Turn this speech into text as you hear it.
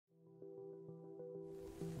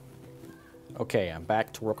Okay, I'm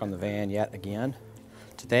back to work on the van yet again.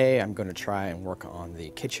 Today I'm going to try and work on the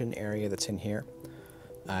kitchen area that's in here.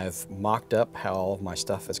 I've mocked up how all of my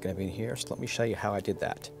stuff is going to be in here, so let me show you how I did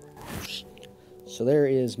that. So there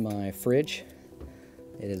is my fridge.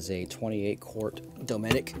 It is a 28-quart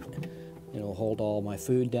Dometic. It'll hold all my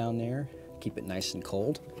food down there, keep it nice and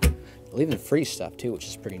cold. It'll even freeze stuff too, which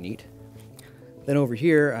is pretty neat. Then over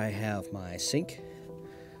here I have my sink,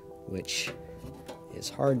 which is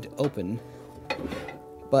hard to open,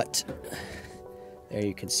 but there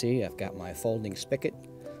you can see I've got my folding spigot,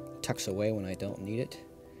 tucks away when I don't need it,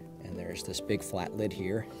 and there's this big flat lid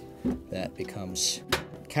here that becomes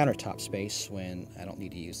countertop space when I don't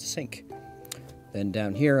need to use the sink. Then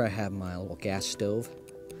down here I have my little gas stove.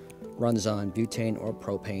 Runs on butane or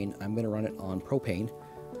propane. I'm going to run it on propane,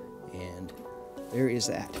 and there is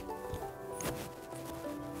that.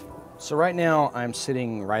 So right now I'm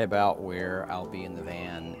sitting right about where I'll be in the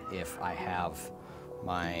van if I have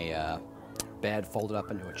my bed folded up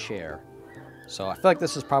into a chair. So I feel like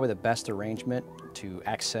this is probably the best arrangement to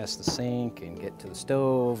access the sink and get to the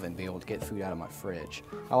stove and be able to get food out of my fridge.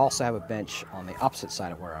 I'll also have a bench on the opposite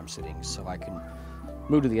side of where I'm sitting, so I can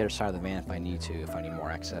move to the other side of the van if I need to, if I need more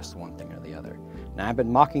access to one thing or the other. Now I've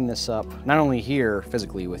been mocking this up, not only here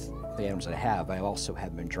physically with the items that I have, but I also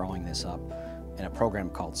have been drawing this up in a program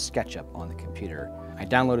called SketchUp on the computer. I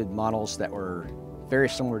downloaded models that were very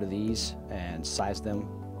similar to these and sized them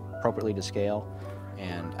appropriately to scale,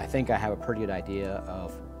 and I think I have a pretty good idea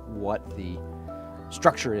of what the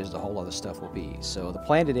structure is to hold all this stuff will be. So the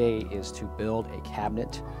plan today is to build a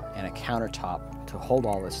cabinet and a countertop to hold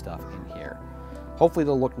all this stuff in here. Hopefully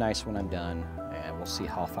they'll look nice when I'm done, and we'll see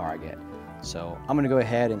how far I get. So I'm going to go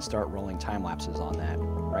ahead and start rolling time lapses on that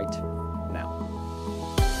right now.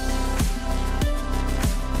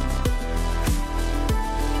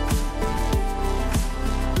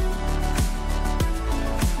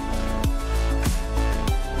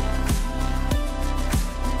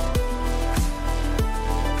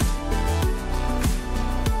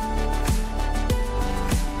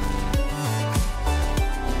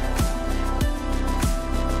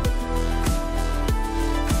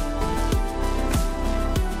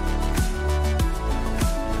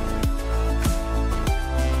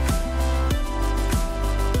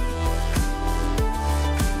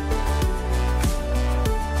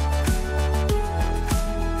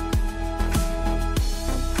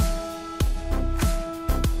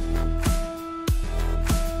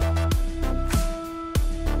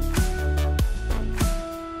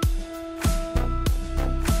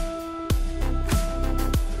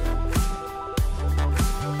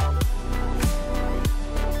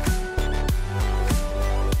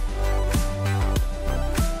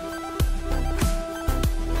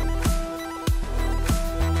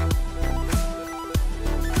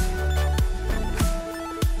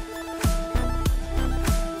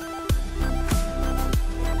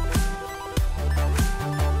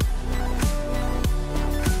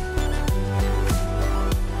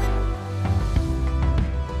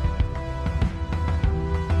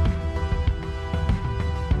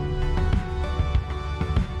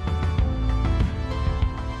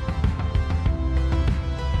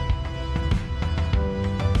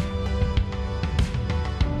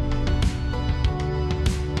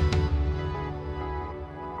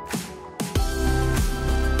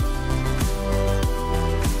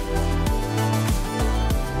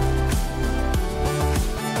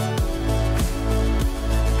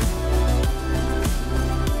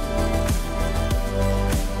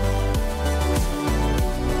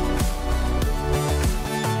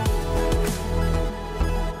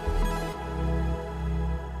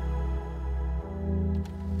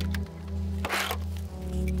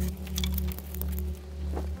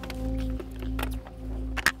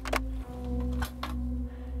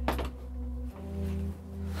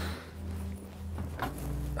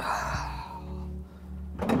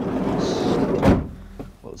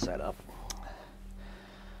 Close that up.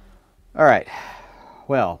 All right,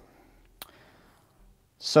 well,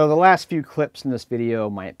 so the last few clips in this video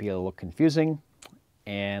might be a little confusing,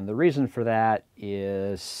 and the reason for that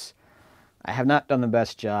is I have not done the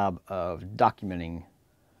best job of documenting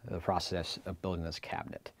the process of building this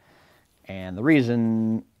cabinet. And the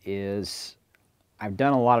reason is I've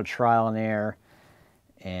done a lot of trial and error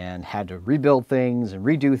and had to rebuild things and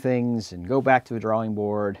redo things and go back to the drawing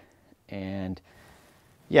board, and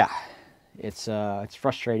yeah, it's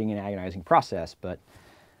frustrating and agonizing process, but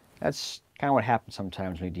that's kind of what happens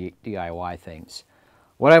sometimes when you DIY things.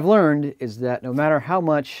 What I've learned is that no matter how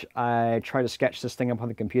much I try to sketch this thing up on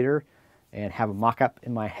the computer and have a mock-up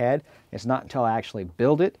in my head, it's not until I actually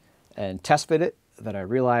build it and test fit it that I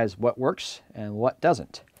realize what works and what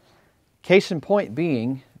doesn't. Case in point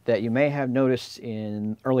being that you may have noticed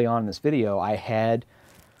early on in this video, I had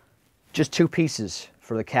just two pieces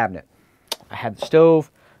for the cabinet. I had the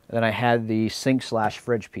stove, and then I had the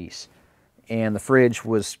sink/fridge piece. And the fridge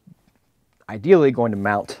was ideally going to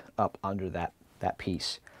mount up under that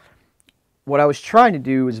piece. What I was trying to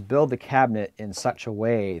do is build the cabinet in such a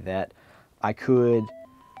way that I could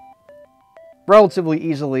relatively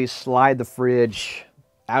easily slide the fridge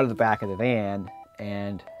out of the back of the van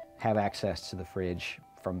and have access to the fridge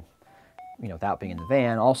from, without being in the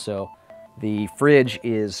van. Also, the fridge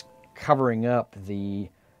is covering up the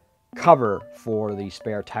cover for the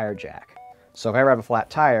spare tire jack. So if I ever have a flat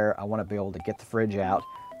tire, I want to be able to get the fridge out,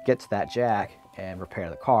 get to that jack, and repair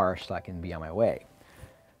the car so I can be on my way.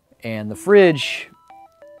 And the fridge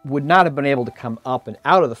would not have been able to come up and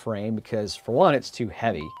out of the frame because, for one, it's too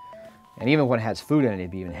heavy. And even when it has food in it,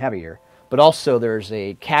 it'd be even heavier. But also there's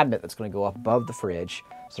a cabinet that's going to go up above the fridge,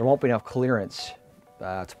 so there won't be enough clearance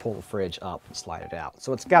to pull the fridge up and slide it out.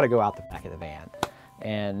 So it's got to go out the back of the van.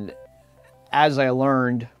 And as I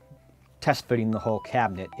learned test fitting the whole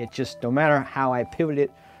cabinet, it just, no matter how I pivoted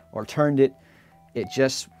it or turned it, it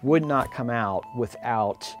just would not come out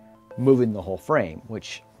without moving the whole frame,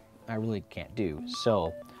 which I really can't do.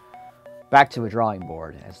 So back to a drawing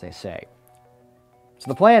board, as they say. So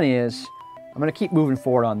the plan is, I'm going to keep moving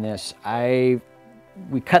forward on this.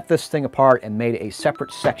 We cut this thing apart and made a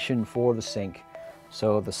separate section for the sink.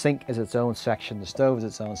 So the sink is its own section, the stove is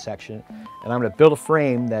its own section, and I'm going to build a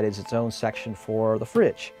frame that is its own section for the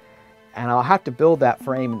fridge. And I'll have to build that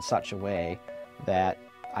frame in such a way that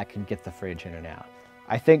I can get the fridge in and out.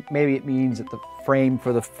 I think maybe it means that the frame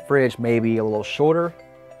for the fridge may be a little shorter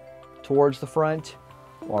towards the front,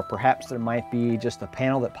 or perhaps there might be just a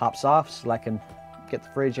panel that pops off so I can get the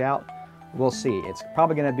fridge out. We'll see. It's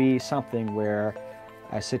probably going to be something where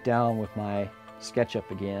I sit down with my SketchUp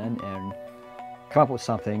again and come up with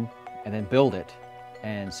something and then build it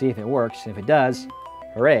and see if it works. And if it does,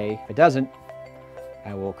 hooray. If it doesn't,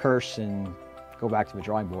 I will curse and go back to the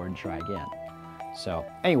drawing board and try again. So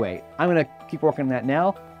anyway, I'm going to keep working on that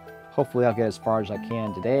now. Hopefully I'll get as far as I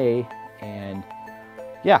can today. And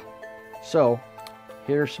yeah, so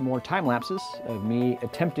here's some more time lapses of me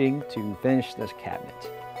attempting to finish this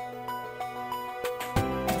cabinet.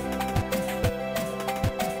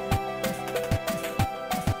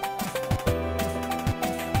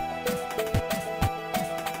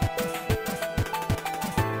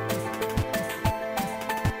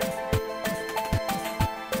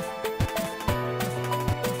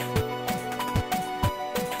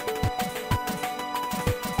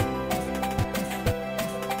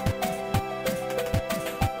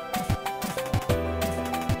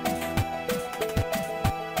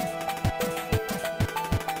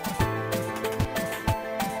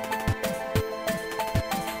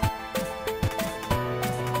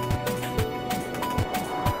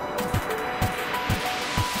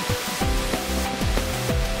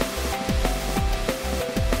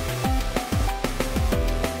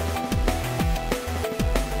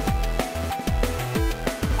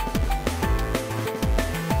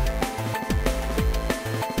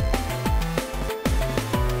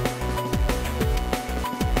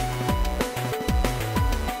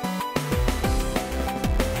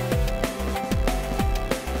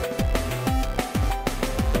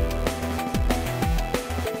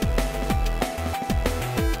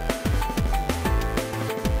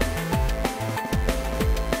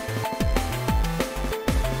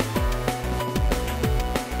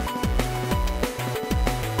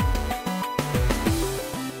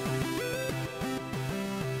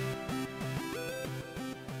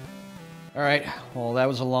 All right, well, that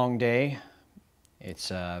was a long day. It's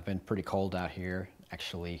been pretty cold out here.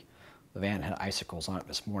 Actually, the van had icicles on it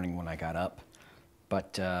this morning when I got up.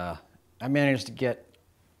 But I managed to get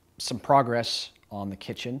some progress on the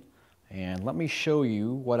kitchen. And let me show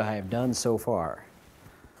you what I have done so far.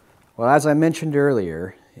 Well, as I mentioned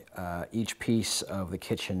earlier, each piece of the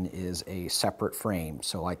kitchen is a separate frame.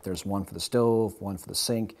 So like there's one for the stove, one for the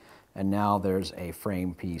sink, and now there's a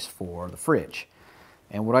frame piece for the fridge.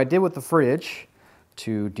 And what I did with the fridge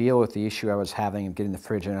to deal with the issue I was having of getting the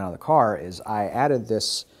fridge in and out of the car is I added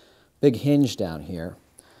this big hinge down here.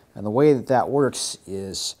 And the way that that works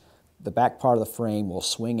is the back part of the frame will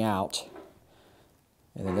swing out,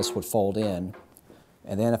 and then this would fold in.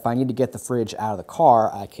 And then if I need to get the fridge out of the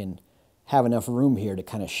car, I can have enough room here to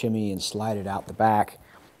kind of shimmy and slide it out the back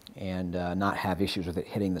and not have issues with it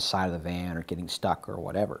hitting the side of the van or getting stuck or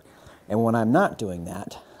whatever. And when I'm not doing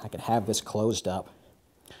that, I can have this closed up.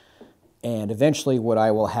 And eventually what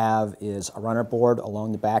I will have is a runner board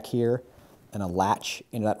along the back here and a latch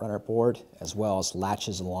into that runner board, as well as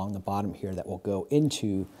latches along the bottom here that will go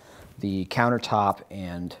into the countertop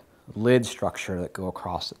and lid structure that go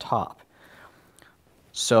across the top.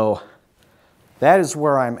 So that is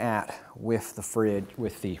where I'm at with the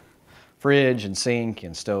fridge and sink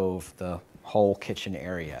and stove, the whole kitchen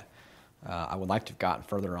area. I would like to have gotten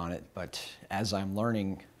further on it, but as I'm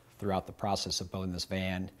learning throughout the process of building this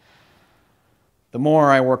van, the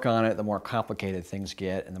more I work on it, the more complicated things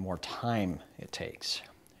get and the more time it takes.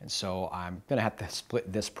 And so I'm gonna have to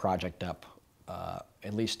split this project up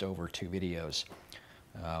at least over 2 videos.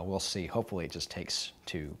 We'll see, hopefully it just takes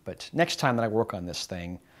 2. But next time that I work on this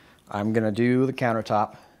thing, I'm gonna do the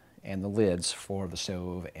countertop and the lids for the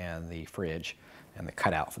stove and the fridge and the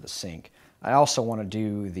cutout for the sink. I also wanna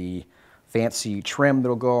do the fancy trim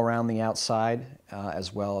that'll go around the outside,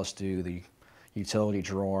 as well as do the utility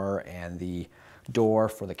drawer and the door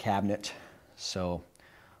for the cabinet. So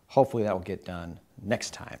hopefully that will get done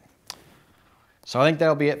next time. So I think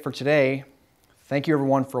that'll be it for today. Thank you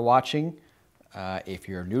everyone for watching. If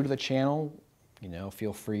you're new to the channel,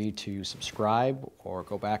 feel free to subscribe or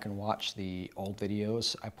go back and watch the old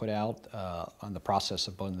videos I put out on the process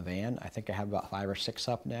of building the van. I think I have about 5 or 6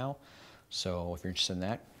 up now. So if you're interested in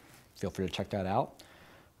that, feel free to check that out.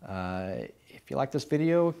 If you like this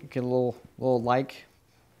video, get a little like,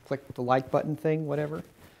 click the like button thing, whatever.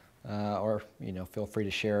 Or feel free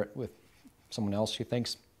to share it with someone else who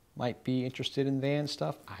thinks might be interested in van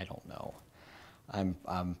stuff. I don't know.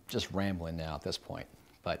 I'm just rambling now at this point.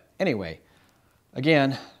 But anyway,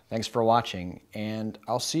 again, thanks for watching, and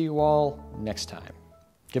I'll see you all next time.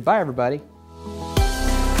 Goodbye, everybody.